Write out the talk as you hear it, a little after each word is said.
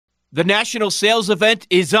The national sales event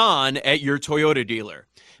is on at your Toyota dealer,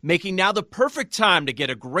 making now the perfect time to get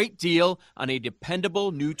a great deal on a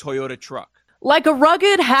dependable new Toyota truck. Like a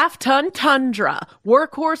rugged half-ton Tundra,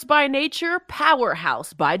 workhorse by nature,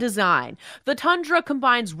 powerhouse by design. The Tundra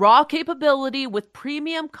combines raw capability with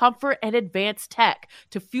premium comfort and advanced tech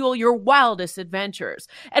to fuel your wildest adventures.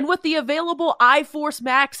 And with the available iForce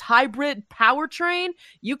Max hybrid powertrain,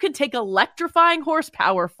 you can take electrifying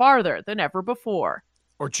horsepower farther than ever before.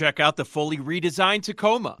 Or check out the fully redesigned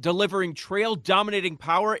Tacoma, delivering trail-dominating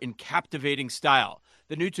power in captivating style.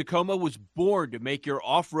 The new Tacoma was born to make your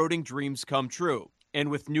off-roading dreams come true.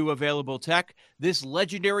 And with new available tech, this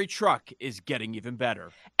legendary truck is getting even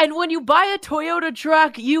better. And when you buy a Toyota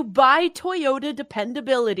truck, you buy Toyota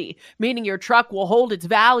dependability, meaning your truck will hold its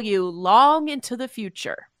value long into the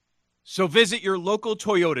future. So visit your local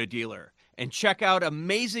Toyota dealer and check out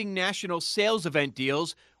amazing national sales event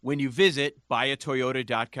deals when you visit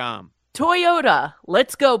buyatoyota.com. Toyota,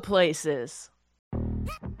 let's go places.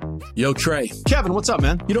 Yo, Trey. Kevin, what's up,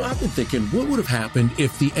 man? You know, I've been thinking, what would have happened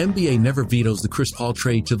if the NBA never vetoes the Chris Paul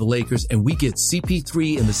trade to the Lakers and we get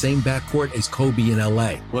CP3 in the same backcourt as Kobe in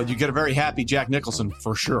LA? Well, you get a very happy Jack Nicholson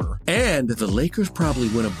for sure. And the Lakers probably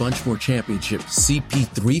win a bunch more championships.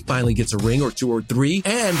 CP3 finally gets a ring or two or three,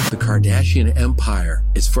 and the Kardashian empire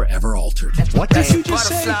is forever altered. What did you just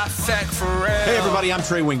say? Hey, everybody, I'm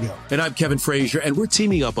Trey Wingo. And I'm Kevin Frazier, and we're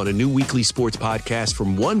teaming up on a new weekly sports podcast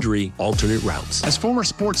from Wondery, Alternate Routes. As former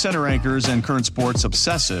Sports Center anchors and current sports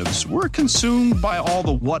obsessives, we're consumed by all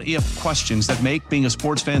the what-if questions that make being a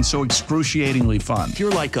sports fan so excruciatingly fun. If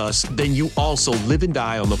you're like us, then you also live and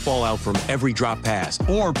die on the fallout from every drop pass.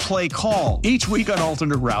 Or play call. Each week on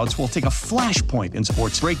Alternate Routes, we'll take a flashpoint in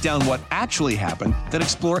sports, break down what actually happened, then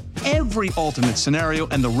explore every alternate scenario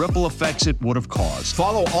and the ripple effects it would have caused.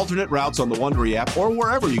 Follow Alternate Routes on the Wondery app or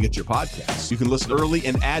wherever you get your podcasts. You can listen early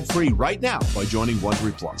and ad-free right now by joining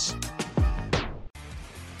Wondery Plus.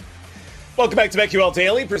 Welcome back to BetQL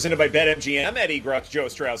Daily, presented by BetMGM. Eddie Gruck, Joe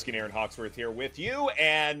Ostrowski, and Aaron Hawksworth here with you.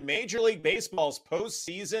 And Major League Baseball's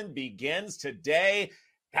postseason begins today.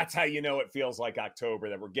 That's how you know it feels like October,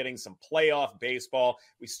 that we're getting some playoff baseball.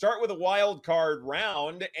 We start with a wild card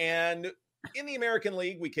round, and in the American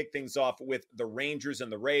League, we kick things off with the Rangers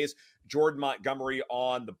and the Rays. Jordan Montgomery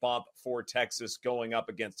on the bump for Texas, going up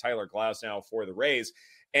against Tyler Glasnow for the Rays.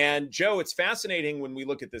 And Joe, it's fascinating when we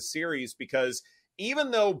look at this series because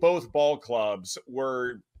even though both ball clubs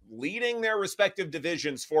were leading their respective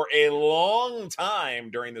divisions for a long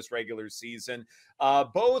time during this regular season,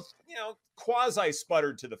 both, quasi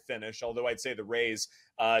sputtered to the finish. Although I'd say the Rays,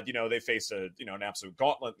 they face an absolute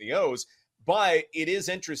gauntlet in the O's. But it is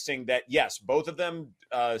interesting that, yes, both of them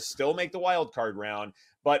still make the wild card round,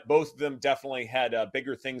 but both of them definitely had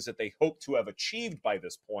bigger things that they hope to have achieved by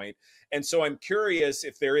this point. And so I'm curious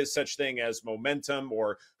if there is such thing as momentum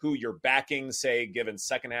or who you're backing, say, given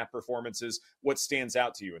second half performances. What stands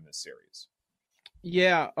out to you in this series?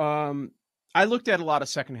 Yeah, I looked at a lot of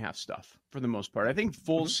second half stuff for the most part. I think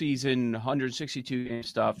full season, 162 game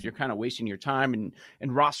stuff, you're kind of wasting your time,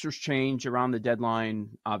 and rosters change around the deadline,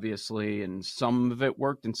 obviously, and some of it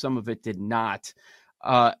worked and some of it did not.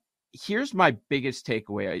 Here's my biggest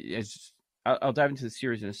takeaway. I'll dive into the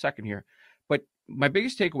series in a second here, but my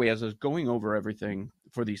biggest takeaway as I was going over everything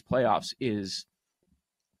for these playoffs is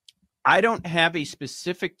I don't have a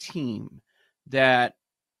specific team that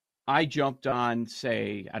I jumped on,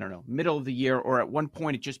 say, I don't know, middle of the year, or at one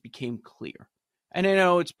point it just became clear. And I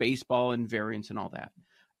know it's baseball and variance and all that.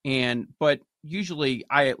 But usually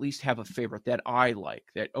I at least have a favorite that I like,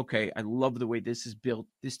 that, okay, I love the way this is built.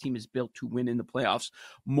 This team is built to win in the playoffs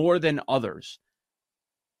more than others.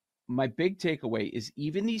 My big takeaway is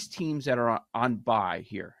even these teams that are on bye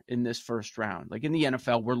here in this first round, like in the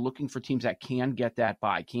NFL, we're looking for teams that can get that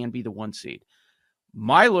bye, can be the one seed.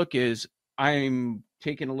 My look is I'm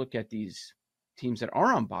taking a look at these teams that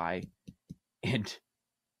are on bye, and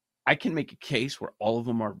I can make a case where all of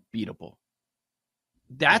them are beatable.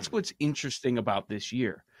 That's what's interesting about this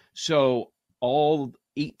year. So all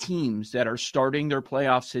 8 teams that are starting their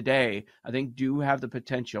playoffs today, I think do have the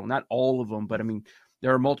potential, not all of them, but I mean,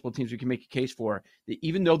 there are multiple teams we can make a case for that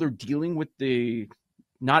even though they're dealing with the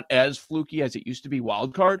not as fluky as it used to be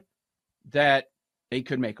wild card, that they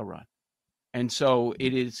could make a run. And so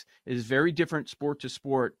it is very different sport to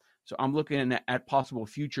sport. So I'm looking at possible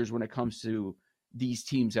futures when it comes to these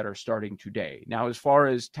teams that are starting today. Now, as far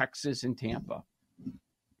as Texas and Tampa,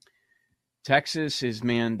 Texas is,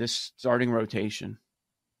 this starting rotation.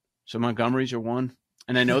 So Montgomery's your one.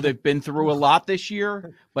 And I know they've been through a lot this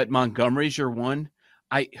year, but Montgomery's your one.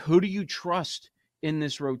 Who do you trust in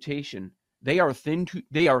this rotation They are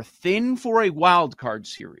thin for a wild card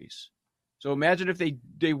series. So imagine if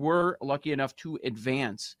they were lucky enough to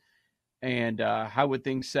advance, and how would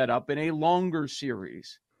things set up in a longer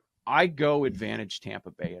series? I go advantage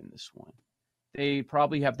Tampa Bay in this one. They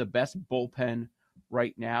probably have the best bullpen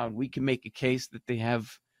right now, and we can make a case that they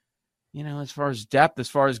have, as far as depth, as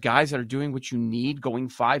far as guys that are doing what you need, going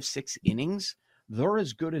 5-6 innings, they're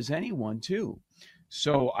as good as anyone too.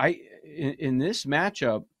 So in this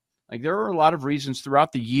matchup, like, there are a lot of reasons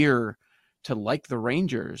throughout the year to like the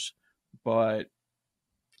Rangers, but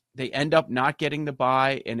they end up not getting the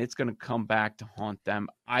bye, and it's going to come back to haunt them.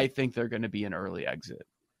 I think they're going to be an early exit.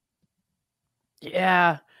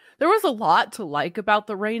 Yeah, there was a lot to like about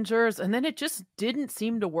the Rangers, and then it just didn't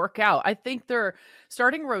seem to work out. I think their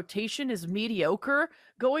starting rotation is mediocre,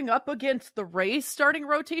 going up against the Rays starting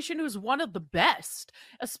rotation, who's one of the best.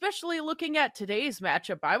 Especially looking at today's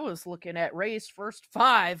matchup, I was looking at Rays' first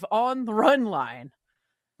 5 on the run line.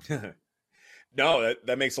 No,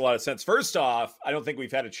 that makes a lot of sense. First off, I don't think we've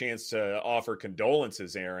had a chance to offer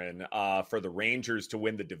condolences, Aaron, for the Rangers to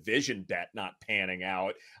win the division bet not panning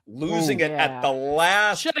out, losing it at the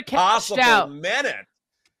last possible minute.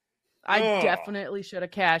 I definitely should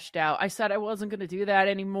have cashed out. I said I wasn't going to do that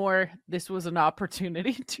anymore. This was an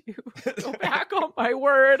opportunity to go back on my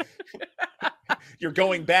word. You're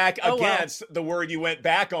going back against the word you went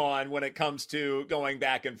back on when it comes to going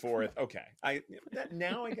back and forth. Okay.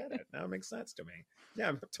 Now I get it. Now it makes sense to me. Yeah,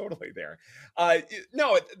 I'm totally there.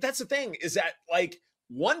 No, that's the thing, is that, like,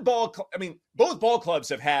 both ball clubs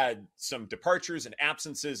have had some departures and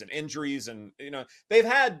absences and injuries, and, they've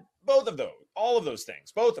had both of those, all of those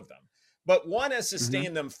things, both of them. But one has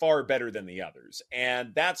sustained them far better than the others.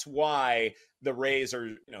 And that's why the Rays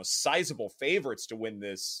are, sizable favorites to win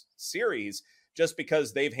this series, just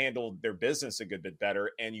because they've handled their business a good bit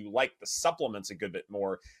better, and you like the supplements a good bit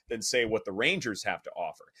more than, say, what the Rangers have to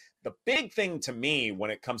offer. The big thing to me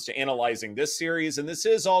when it comes to analyzing this series, and this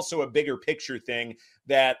is also a bigger picture thing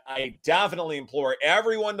that I definitely implore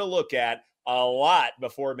everyone to look at a lot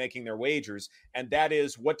before making their wagers, and that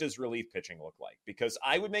is, what does relief pitching look like? Because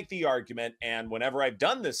I would make the argument, and whenever I've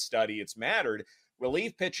done this study, it's mattered,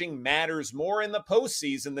 relief pitching matters more in the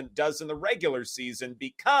postseason than it does in the regular season,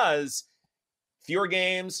 because fewer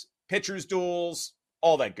games, pitchers' duels,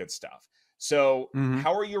 all that good stuff. So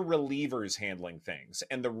how are your relievers handling things?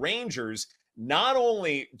 And the Rangers, not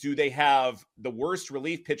only do they have the worst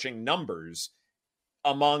relief pitching numbers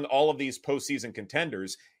among all of these postseason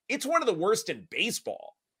contenders, it's one of the worst in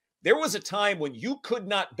baseball. There was a time when you could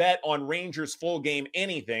not bet on Rangers full game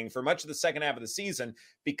anything for much of the second half of the season,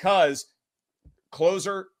 because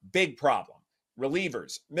closer, big problem.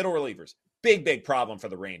 Relievers, middle relievers, big problem for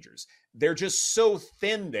the Rangers. They're just so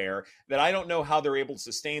thin there that I don't know how they're able to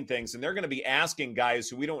sustain things. And they're going to be asking guys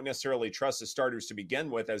who we don't necessarily trust as starters to begin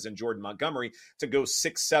with, as in Jordan Montgomery, to go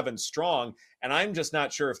 6-7 strong. And I'm just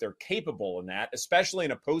not sure if they're capable in that, especially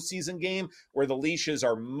in a postseason game where the leashes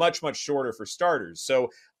are much, much shorter for starters. So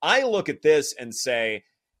I look at this and say,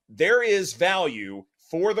 there is value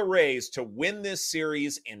for the Rays to win this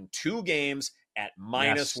series in 2 games at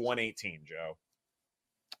minus 118, Joe.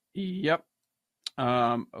 Yep.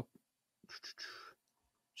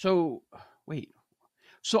 So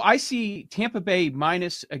I see Tampa Bay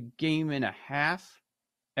minus a game and a half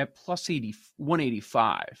at plus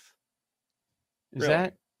 185. Is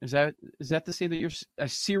that the same, that you're a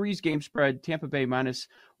series game spread, Tampa Bay minus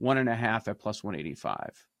 1.5 at plus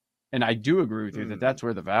 185? And I do agree with you that that's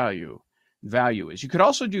where the value is. You could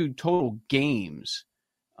also do total games.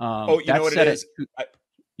 You know what it is?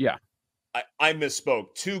 Yeah. I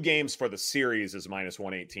misspoke. 2 games for the series is minus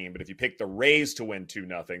 118, but if you pick the Rays to win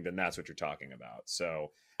 2-0, then that's what you're talking about.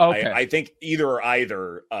 So okay. I think either or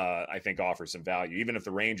either, I think offers some value. Even if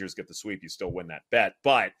the Rangers get the sweep, you still win that bet.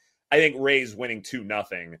 But I think Rays winning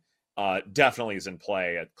 2-0 definitely is in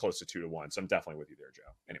play at close to 2-1. So I'm definitely with you there,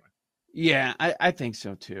 Joe. Anyway. Yeah, I think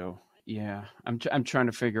so too. Yeah, I'm trying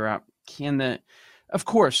to figure out, of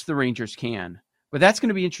course the Rangers can, but that's going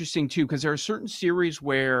to be interesting too, because there are certain series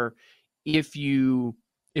where if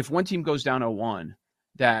one team goes down 0-1,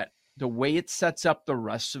 that the way it sets up the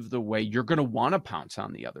rest of the way, you're going to want to pounce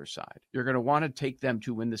on the other side. You're going to want to take them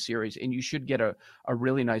to win the series, and you should get a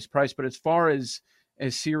really nice price. But as far as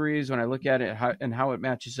series, when I look at it and how it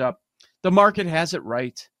matches up, the market has it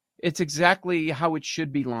right. It's exactly how it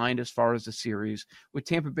should be lined as far as the series, with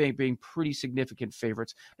Tampa Bay being pretty significant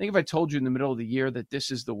favorites. I think if I told you in the middle of the year that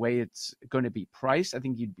this is the way it's going to be priced, I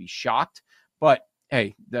think you'd be shocked. But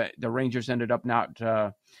hey, the Rangers ended up not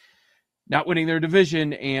winning their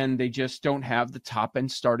division, and they just don't have the top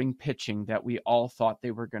end starting pitching that we all thought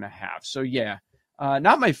they were going to have. So yeah,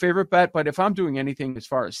 Not my favorite bet, but if I'm doing anything as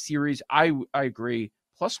far as series, I agree.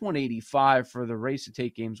 Plus 185 for the Rays to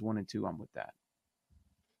take games 1 and 2. I'm with that.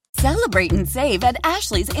 Celebrate and save at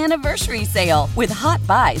Ashley's Anniversary Sale. With Hot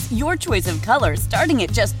Buys, your choice of colors starting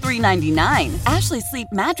at just $3.99. Ashley Sleep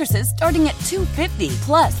mattresses starting at $2.50.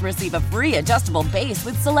 Plus, receive a free adjustable base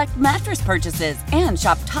with select mattress purchases. And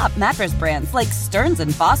shop top mattress brands like Stearns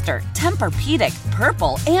 & Foster, Tempur-Pedic,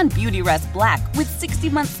 Purple, and Beautyrest Black with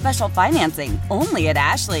 60-month special financing. Only at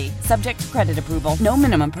Ashley. Subject to credit approval. No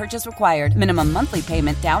minimum purchase required. Minimum monthly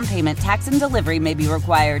payment, down payment, tax, and delivery may be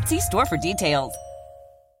required. See store for details.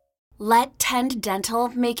 Let Tend Dental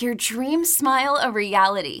make your dream smile a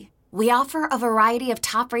reality. We offer a variety of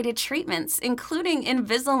top-rated treatments, including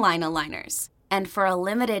Invisalign aligners. And for a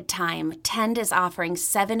limited time, Tend is offering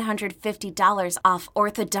 $750 off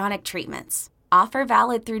orthodontic treatments. Offer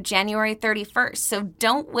valid through January 31st, so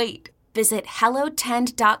don't wait. Visit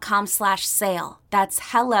hellotend.com/sale. That's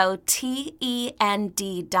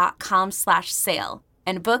hellotend.com/sale.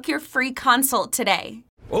 And book your free consult today.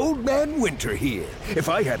 Old Man Winter here. If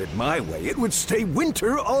I had it my way, it would stay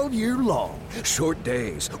winter all year long. Short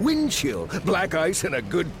days, wind chill, black ice, and a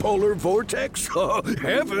good polar vortex. Oh,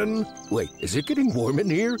 heaven. Wait, is it getting warm in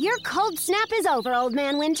here? Your cold snap is over, Old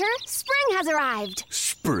Man Winter. Spring has arrived.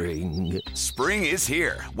 Spring. Spring is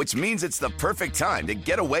here, which means it's the perfect time to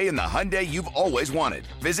get away in the Hyundai you've always wanted.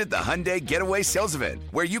 Visit the Hyundai Getaway Sales Event,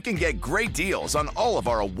 where you can get great deals on all of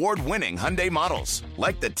our award-winning Hyundai models,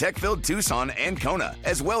 like the tech-filled Tucson and Kona,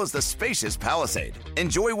 as well as the spacious Palisade.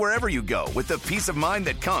 Enjoy wherever you go with the peace of mind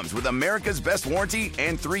that comes with America's best warranty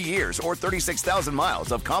and 3 years or 36,000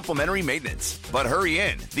 miles of complimentary maintenance. But hurry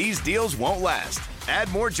in, these deals won't last.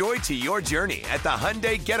 Add more joy to your journey at the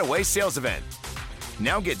Hyundai Getaway Sales Event.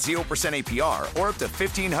 Now get 0% APR or up to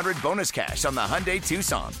 $1,500 bonus cash on the Hyundai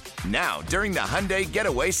Tucson. Now, during the Hyundai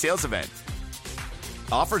Getaway Sales Event.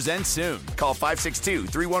 Offers end soon. Call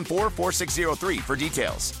 562-314-4603 for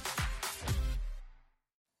details.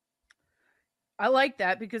 I like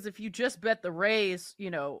that because if you just bet the Rays,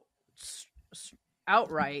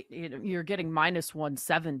 outright, you're getting minus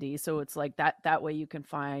 170. So it's like that way you can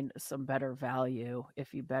find some better value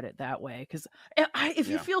if you bet it that way. Because if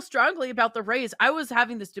you feel strongly about the Rays, I was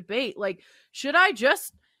having this debate, like, should I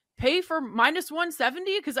just pay for minus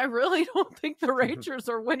 170? Because I really don't think the Rangers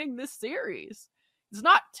are winning this series. It's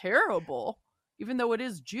not terrible, even though it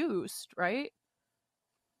is juiced, right?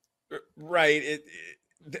 Right.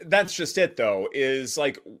 That's just it, though, is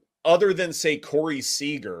like, other than, say, Corey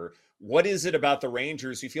Seager, what is it about the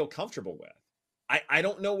Rangers you feel comfortable with? I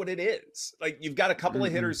don't know what it is. Like, you've got a couple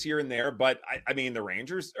of hitters here and there, but I mean, the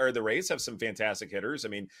Rays have some fantastic hitters. I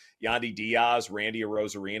mean, Yandy Diaz, Randy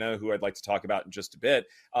Arozarena, who I'd like to talk about in just a bit,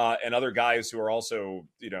 and other guys who are also,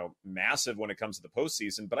 massive when it comes to the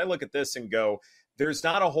postseason. But I look at this and go, there's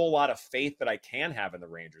not a whole lot of faith that I can have in the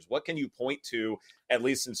Rangers. What can you point to, at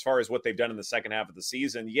least as far as what they've done in the second half of the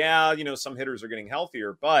season? Yeah, some hitters are getting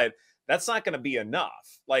healthier, but that's not going to be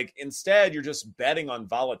enough. Like, instead, you're just betting on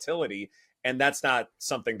volatility, and that's not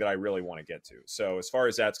something that I really want to get to. So as far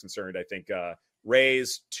as that's concerned, I think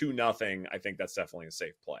Rays 2-0. I think that's definitely a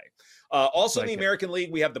safe play. Also in the American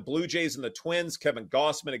League, we have the Blue Jays and the Twins. Kevin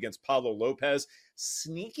Gausman against Pablo Lopez.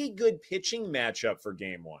 Sneaky good pitching matchup for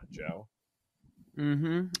game one, Joe.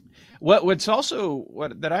 Mm-hmm. What's also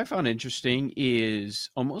that I found interesting is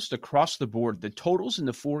almost across the board, the totals in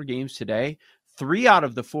the 4 games today, 3 out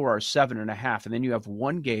of the 4 are 7.5, and then you have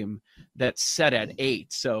one game that's set at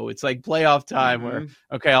 8. So it's like playoff time where,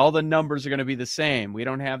 okay, all the numbers are going to be the same. We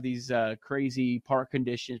don't have these crazy park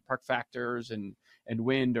conditions, park factors, and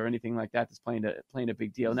wind or anything like that that's playing a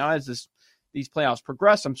big deal. Now, as these playoffs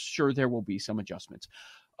progress, I'm sure there will be some adjustments.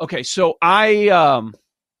 Okay, so I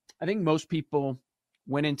think most people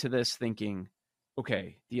went into this thinking,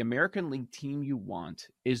 okay, the American League team you want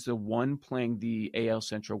is the one playing the AL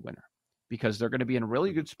Central winner, because they're going to be in a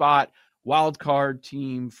really good spot, wild card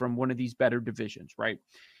team from one of these better divisions, right?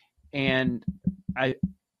 And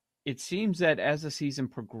it seems that as the season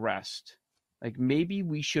progressed, like, maybe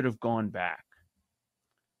we should have gone back.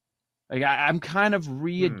 Like, I'm kind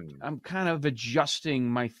of adjusting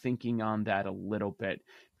my thinking on that a little bit,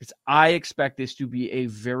 because I expect this to be a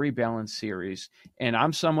very balanced series. And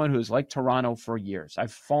I'm someone who's like Toronto for years.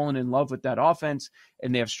 I've fallen in love with that offense,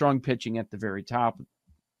 and they have strong pitching at the very top.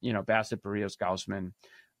 Bassett, Barrios, Gausman,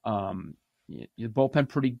 the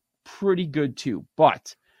bullpen pretty good too.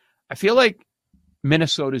 But I feel like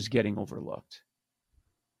Minnesota's getting overlooked.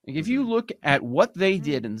 Like, if you look at what they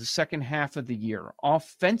did in the second half of the year,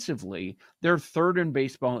 offensively, they're third in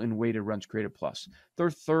baseball in weighted runs created plus. They're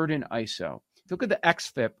third in ISO. If you look at the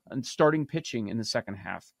xFIP and starting pitching in the second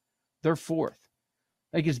half, they're fourth.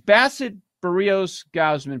 Like, is Bassett, Barrios,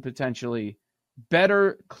 Gausman potentially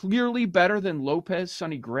clearly better than Lopez,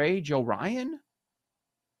 Sonny Gray, Joe Ryan?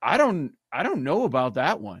 I don't know about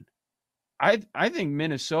that one. I think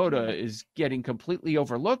Minnesota is getting completely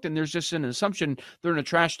overlooked, and there's just an assumption they're in a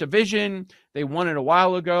trash division. They won it a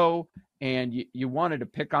while ago, and you wanted to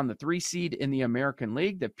pick on the 3 seed in the American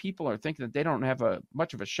League, that people are thinking that they don't have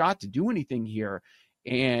much of a shot to do anything here.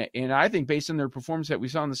 And I think based on their performance that we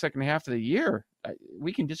saw in the second half of the year,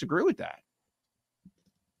 we can disagree with that.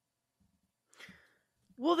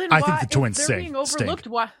 Well, then I think the Twins if they're being overlooked,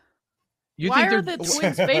 stink. Why are the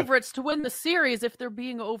Twins favorites to win the series if they're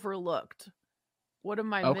being overlooked? What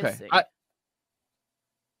am I missing?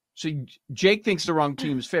 So Jake thinks the wrong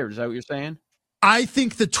team is favored. Is that what you're saying? I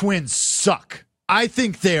think the Twins suck. I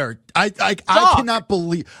think they're. I cannot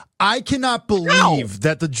believe. I can't believe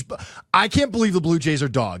the Blue Jays are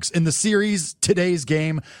dogs in the series. Today's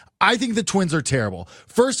game, I think the Twins are terrible.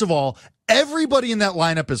 First of all, everybody in that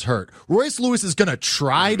lineup is hurt. Royce Lewis is going to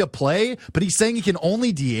try to play, but he's saying he can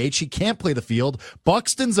only DH. He can't play the field.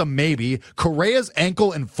 Buxton's a maybe. Correa's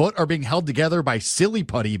ankle and foot are being held together by silly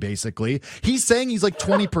putty, basically. He's saying he's like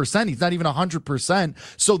 20%. He's not even 100%.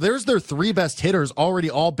 So there's their 3 best hitters already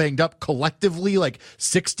all banged up, collectively like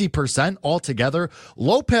 60% altogether.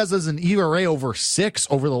 Lopez has an ERA over 6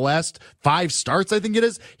 over the last 5 starts, I think it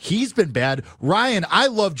is. He's been bad. Ryan, I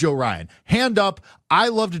love Joe Ryan. Hand up. I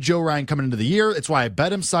loved Joe Ryan coming into the year. It's why I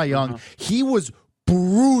bet him Cy Young. He was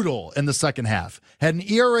brutal in the second half. Had an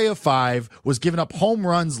ERA of 5, was giving up home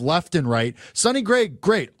runs left and right. Sonny Gray,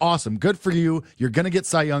 great, awesome, good for you. You're going to get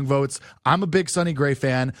Cy Young votes. I'm a big Sonny Gray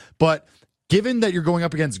fan, but given that you're going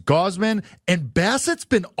up against Gausman, and Bassett's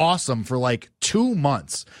been awesome for like 2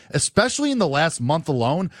 months, especially in the last month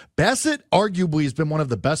alone. Bassett arguably has been one of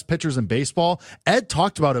the best pitchers in baseball. Ed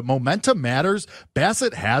talked about it. Momentum matters.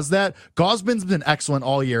 Bassett has that. Gausman's been excellent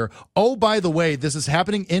all year. Oh, by the way, this is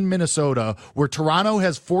happening in Minnesota, where Toronto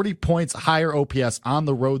has 40 points higher OPS on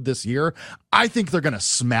the road this year. I think they're going to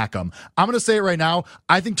smack them. I'm going to say it right now.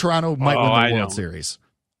 I think Toronto might win the World Series.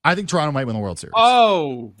 I think Toronto might win the World Series.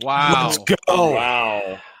 Oh, wow. Let's go.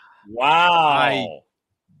 Wow.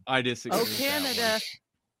 I disagree. Oh, Canada.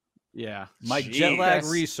 Yeah. My jet lag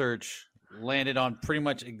research landed on pretty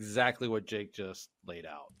much exactly what Jake just laid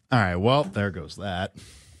out. All right. Well, there goes that.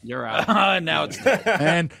 You're out. Now it's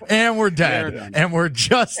dead. and we're dead. And we're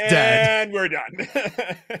just dead. And we're done.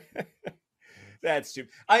 That's stupid.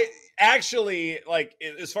 I actually, like,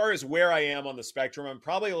 as far as where I am on the spectrum, I'm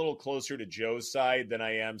probably a little closer to Joe's side than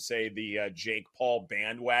I am, say, the Jake Paul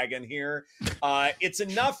bandwagon here. It's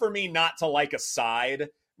enough for me not to like a side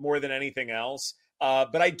more than anything else.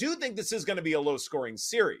 But I do think this is going to be a low-scoring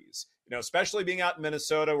series. You know, especially being out in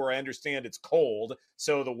Minnesota, where I understand it's cold,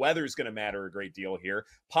 so the weather's going to matter a great deal here.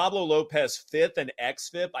 Pablo Lopez, 5th and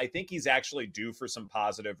xFIP. I think he's actually due for some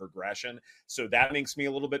positive regression, so that makes me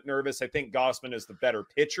a little bit nervous. I think Gausman is the better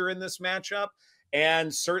pitcher in this matchup,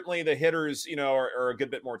 and certainly the hitters, you know, are a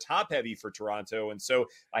good bit more top-heavy for Toronto, and so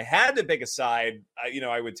I had to pick a side.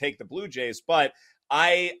 I would take the Blue Jays, but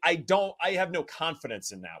I have no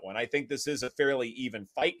confidence in that one. I think this is a fairly even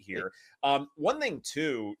fight here. One thing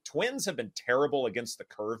too, Twins have been terrible against the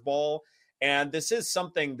curveball. And this is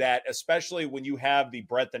something that, especially when you have the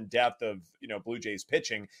breadth and depth of, Blue Jays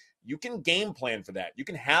pitching, you can game plan for that. You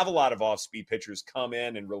can have a lot of off-speed pitchers come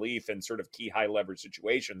in relief in sort of key high leverage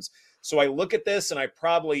situations. So I look at this and I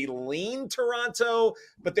probably lean Toronto,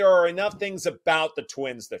 but there are enough things about the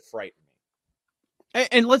Twins that frighten me.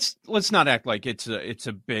 And let's not act like it's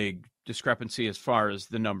a big discrepancy as far as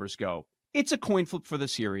the numbers go. It's a coin flip for the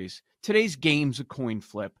series. Today's game's a coin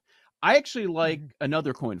flip. I actually like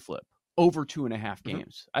another coin flip over 2.5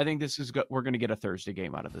 games. I think we're going to get a Thursday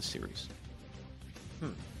game out of this series.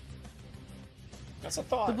 That's a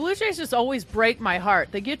thought. The Blue Jays just always break my heart.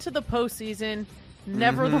 They get to the postseason,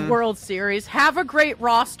 never the World Series, have a great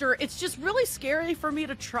roster. It's just really scary for me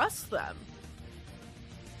to trust them.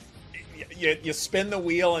 You spin the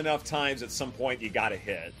wheel enough times, at some point you got to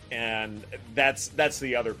hit, and that's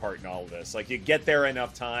the other part in all of this. Like, you get there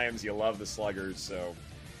enough times, you love the sluggers, so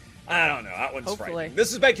I don't know. That one's frightening.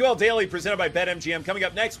 This is BetQL Daily, presented by BetMGM. Coming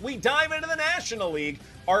up next, we dive into the National League.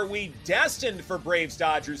 Are we destined for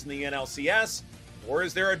Braves-Dodgers in the NLCS, or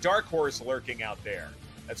is there a dark horse lurking out there?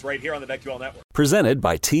 That's right here on the BetQL Network. Presented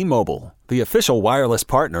by T-Mobile, the official wireless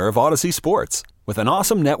partner of Odyssey Sports. With an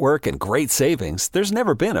awesome network and great savings, there's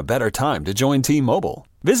never been a better time to join T-Mobile.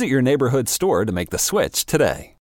 Visit your neighborhood store to make the switch today.